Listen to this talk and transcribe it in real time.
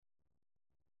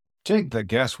Take the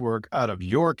guesswork out of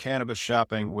your cannabis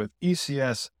shopping with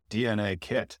ECS DNA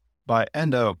Kit by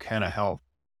Endo Canna Health.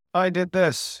 I did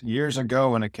this years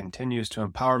ago and it continues to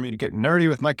empower me to get nerdy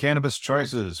with my cannabis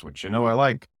choices, which you know I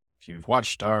like. If you've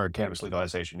watched our Cannabis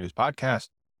Legalization News podcast,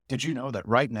 did you know that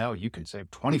right now you can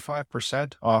save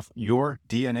 25% off your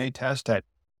DNA test at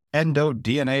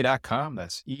endodna.com?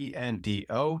 That's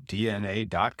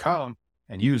ENDODNA.com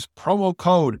and use promo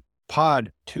code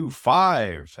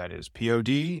POD25. That is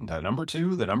POD, the number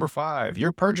 2, the number 5.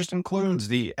 Your purchase includes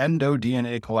the Endo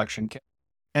DNA Collection Kit,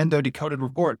 Endo Decoded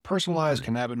Report, personalized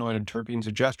cannabinoid and terpene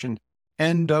suggestion,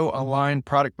 Endo Aligned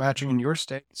product matching in your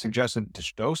state, suggested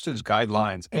dosage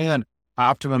guidelines, and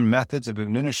optimum methods of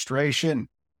administration.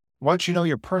 Once you know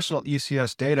your personal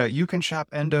ECS data, you can shop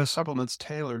Endo supplements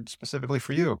tailored specifically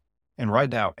for you. And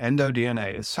right now, Endo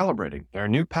DNA is celebrating their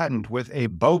new patent with a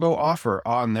BOGO offer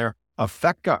on their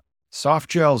Affeca soft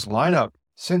gels lineup.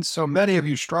 Since so many of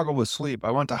you struggle with sleep,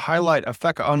 I want to highlight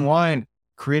Affeca Unwind,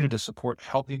 created to support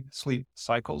healthy sleep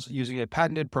cycles using a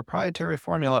patented proprietary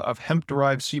formula of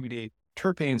hemp-derived CBD,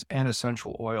 terpenes, and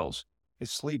essential oils. If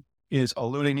sleep is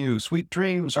eluding you, sweet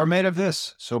dreams are made of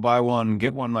this. So buy one,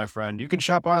 get one, my friend. You can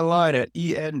shop online at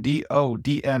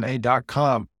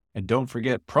endodna.com. And don't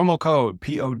forget promo code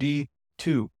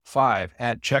POD25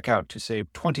 at checkout to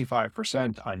save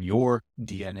 25% on your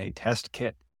DNA test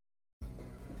kit.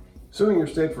 Suing your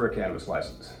state for a cannabis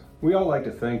license. We all like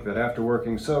to think that after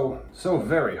working so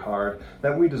very hard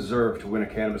that we deserve to win a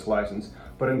cannabis license,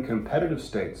 but in competitive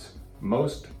states,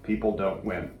 most people don't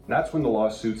win. That's when the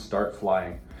lawsuits start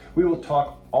flying. We will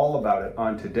talk all about it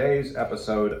on today's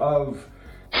episode of...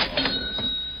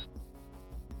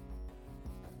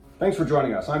 Thanks for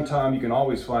joining us. I'm Tom. You can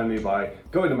always find me by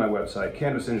going to my website,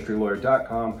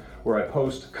 cannabisindustrylawyer.com, where I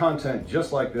post content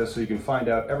just like this so you can find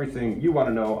out everything you want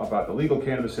to know about the legal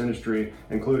cannabis industry,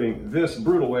 including this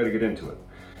brutal way to get into it.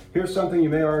 Here's something you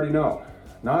may already know.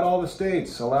 Not all the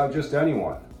states allow just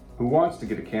anyone who wants to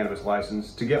get a cannabis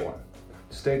license to get one.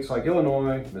 States like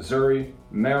Illinois, Missouri,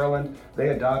 Maryland, they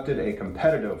adopted a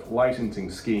competitive licensing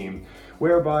scheme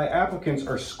whereby applicants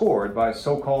are scored by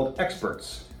so-called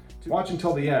experts. Watch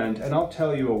until the end, and I'll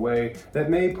tell you a way that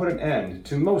may put an end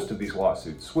to most of these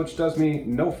lawsuits, which does me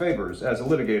no favors as a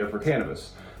litigator for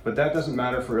cannabis, but that doesn't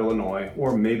matter for Illinois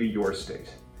or maybe your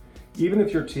state. Even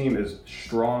if your team is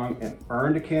strong and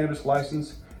earned a cannabis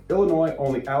license, Illinois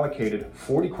only allocated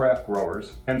 40 craft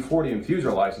growers and 40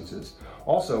 infuser licenses.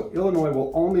 Also, Illinois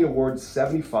will only award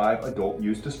 75 adult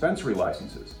use dispensary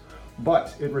licenses,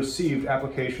 but it received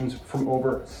applications from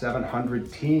over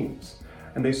 700 teams.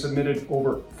 And they submitted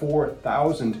over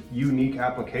 4,000 unique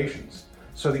applications.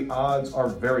 So the odds are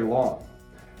very long.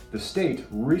 The state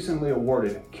recently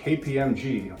awarded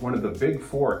KPMG, one of the big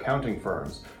 4 accounting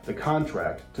firms, the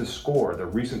contract to score the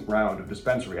recent round of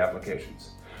dispensary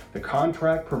applications. The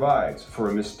contract provides for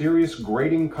a mysterious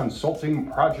grading consulting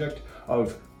project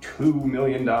of $2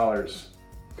 million.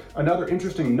 Another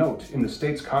interesting note in the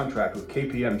state's contract with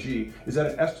KPMG is that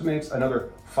it estimates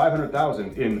another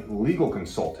 $500,000 in legal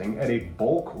consulting at a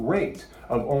bulk rate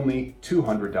of only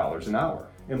 $200 an hour.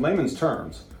 In layman's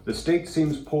terms, the state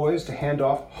seems poised to hand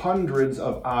off hundreds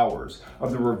of hours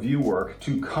of the review work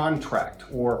to contract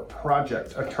or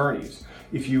project attorneys.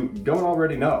 If you don't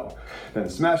already know, then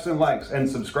smash some likes and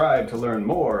subscribe to learn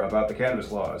more about the cannabis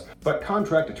laws. But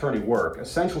contract attorney work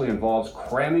essentially involves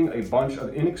cramming a bunch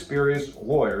of inexperienced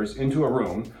lawyers into a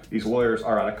room. These lawyers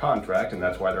are on a contract, and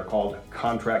that's why they're called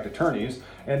contract attorneys,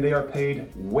 and they are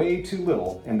paid way too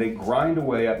little, and they grind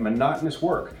away at monotonous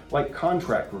work like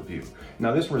contract review.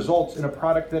 Now this results in a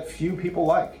product that few people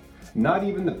like. Not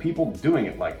even the people doing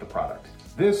it like the product.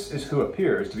 This is who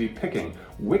appears to be picking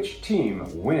which team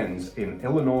wins an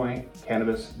Illinois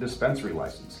cannabis dispensary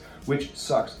license, which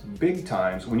sucks big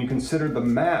times when you consider the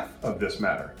math of this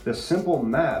matter. The simple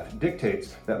math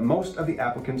dictates that most of the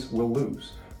applicants will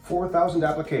lose. 4,000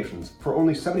 applications for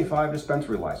only 75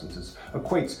 dispensary licenses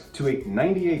equates to a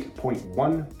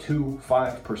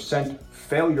 98.125%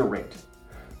 failure rate.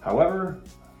 However,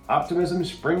 optimism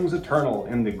springs eternal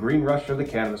in the green rush of the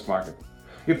cannabis market.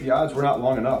 If the odds were not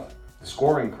long enough, the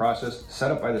scoring process set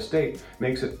up by the state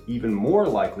makes it even more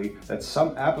likely that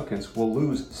some applicants will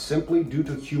lose simply due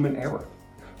to human error.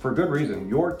 For good reason,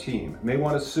 your team may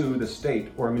want to sue the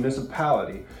state or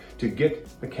municipality to get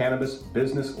the cannabis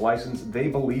business license they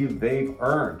believe they've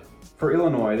earned. For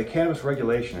Illinois, the Cannabis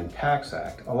Regulation and Tax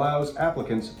Act allows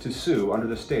applicants to sue under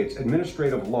the state's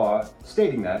administrative law,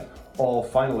 stating that all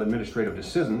final administrative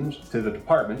decisions to the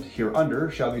department hereunder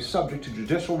shall be subject to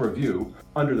judicial review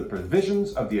under the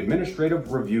provisions of the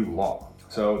Administrative Review Law.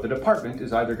 So the department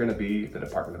is either going to be the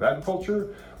Department of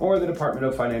Agriculture or the Department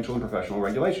of Financial and Professional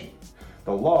Regulation.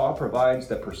 The law provides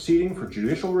that proceeding for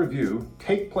judicial review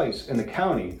take place in the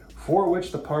county for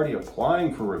which the party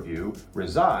applying for review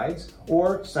resides,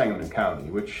 or Sangamon County,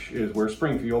 which is where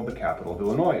Springfield, the capital of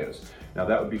Illinois, is. Now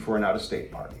that would be for an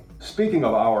out-of-state party. Speaking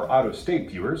of our out-of-state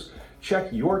viewers, check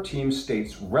your team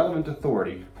state's relevant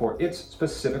authority for its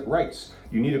specific rights.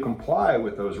 You need to comply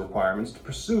with those requirements to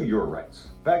pursue your rights.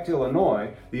 Back to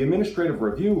Illinois, the administrative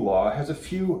review law has a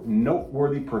few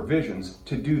noteworthy provisions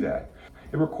to do that.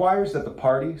 It requires that the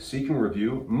party seeking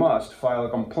review must file a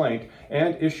complaint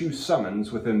and issue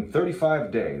summons within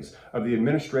 35 days of the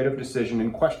administrative decision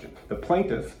in question. The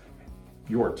plaintiff,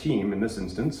 your team in this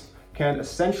instance, can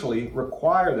essentially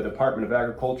require the Department of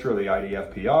Agriculture or the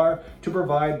IDFPR to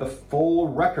provide the full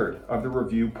record of the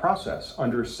review process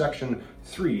under Section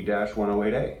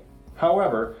 3-108A.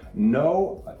 However,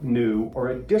 no new or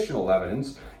additional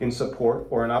evidence in support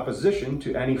or in opposition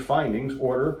to any findings,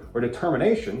 order, or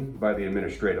determination by the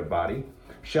administrative body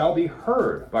shall be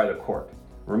heard by the court.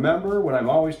 Remember when I'm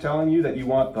always telling you that you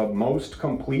want the most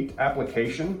complete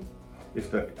application?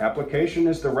 If the application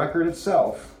is the record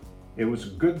itself, it was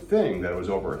a good thing that it was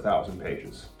over 1,000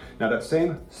 pages. Now that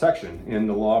same section in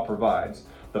the law provides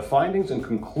the findings and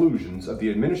conclusions of the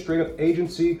administrative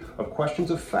agency of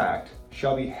questions of fact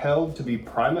shall be held to be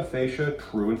prima facie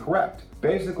true and correct.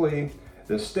 Basically,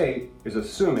 the state is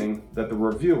assuming that the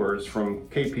reviewers from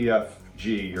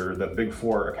KPFG or the Big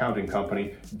Four accounting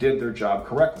company did their job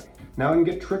correctly. Now it can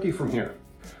get tricky from here,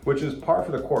 which is par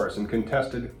for the course in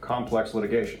contested complex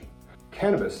litigation.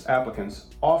 Cannabis applicants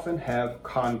often have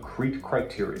concrete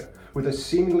criteria with a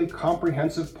seemingly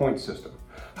comprehensive point system.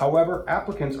 However,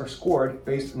 applicants are scored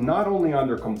based not only on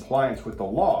their compliance with the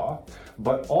law,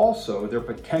 but also their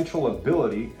potential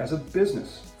ability as a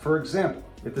business. For example,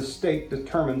 if the state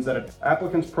determines that an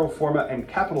applicant's pro forma and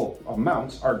capital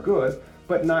amounts are good,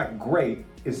 but not great,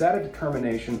 is that a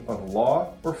determination of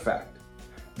law or fact?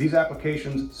 These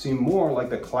applications seem more like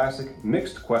the classic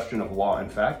mixed question of law and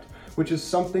fact, which is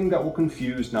something that will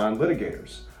confuse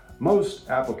non-litigators. Most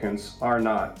applicants are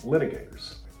not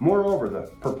litigators. Moreover,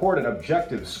 the purported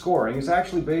objective scoring is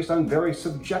actually based on very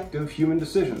subjective human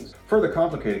decisions. Further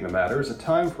complicating the matter is a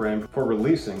time frame for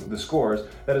releasing the scores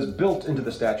that is built into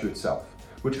the statute itself,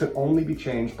 which could only be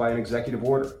changed by an executive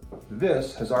order.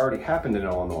 This has already happened in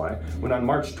Illinois when on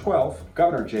March 12th,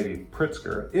 Governor J.B.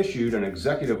 Pritzker issued an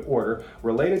executive order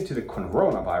related to the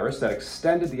coronavirus that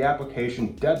extended the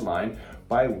application deadline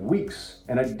by weeks,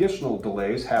 and additional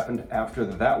delays happened after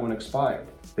that one expired.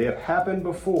 They have happened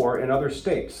before in other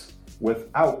states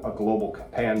without a global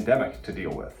pandemic to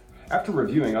deal with. After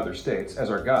reviewing other states as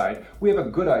our guide, we have a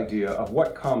good idea of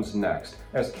what comes next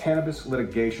as cannabis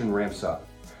litigation ramps up.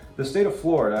 The state of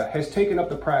Florida has taken up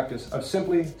the practice of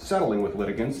simply settling with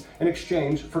litigants in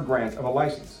exchange for grant of a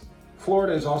license.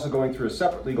 Florida is also going through a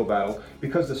separate legal battle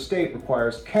because the state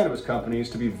requires cannabis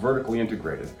companies to be vertically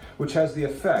integrated, which has the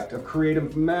effect of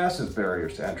creating massive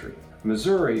barriers to entry.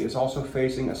 Missouri is also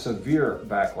facing a severe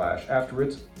backlash after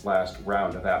its last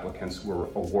round of applicants were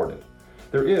awarded.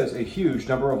 There is a huge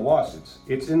number of lawsuits.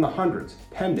 It's in the hundreds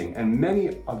pending, and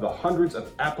many of the hundreds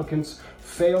of applicants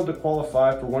failed to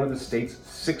qualify for one of the state's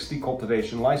 60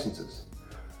 cultivation licenses.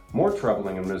 More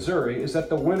troubling in Missouri is that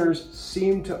the winners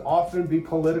seem to often be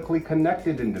politically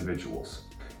connected individuals.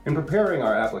 In preparing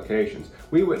our applications,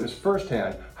 we witnessed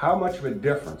firsthand how much of a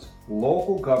difference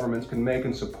local governments can make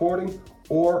in supporting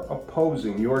or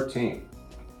opposing your team.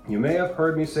 You may have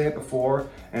heard me say it before,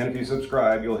 and if you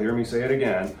subscribe, you'll hear me say it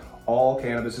again. All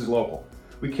cannabis is local.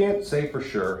 We can't say for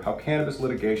sure how cannabis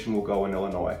litigation will go in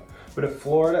Illinois, but if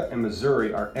Florida and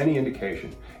Missouri are any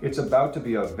indication, it's about to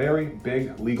be a very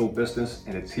big legal business,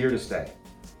 and it's here to stay.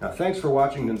 Now, thanks for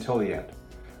watching until the end.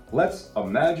 Let's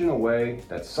imagine a way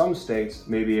that some states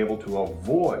may be able to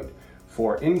avoid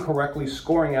for incorrectly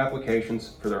scoring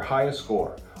applications for their highest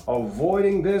score.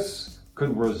 Avoiding this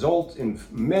could result in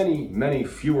many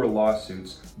fewer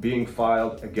lawsuits being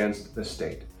filed against the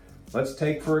state. Let's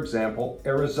take, for example,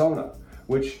 Arizona,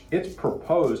 which its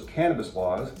proposed cannabis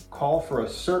laws call for a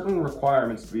certain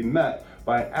requirements to be met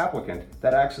by an applicant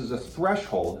that acts as a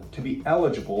threshold to be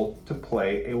eligible to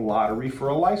play a lottery for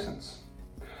a license.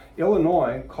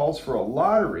 Illinois calls for a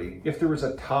lottery if there is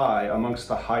a tie amongst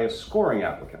the highest scoring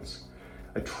applicants.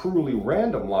 A truly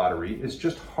random lottery is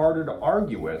just harder to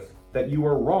argue with that you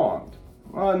are wronged,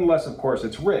 unless of course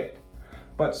it's rigged.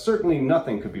 But certainly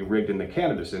nothing could be rigged in the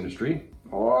cannabis industry,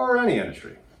 or any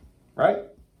industry, right?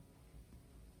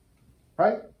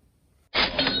 Right?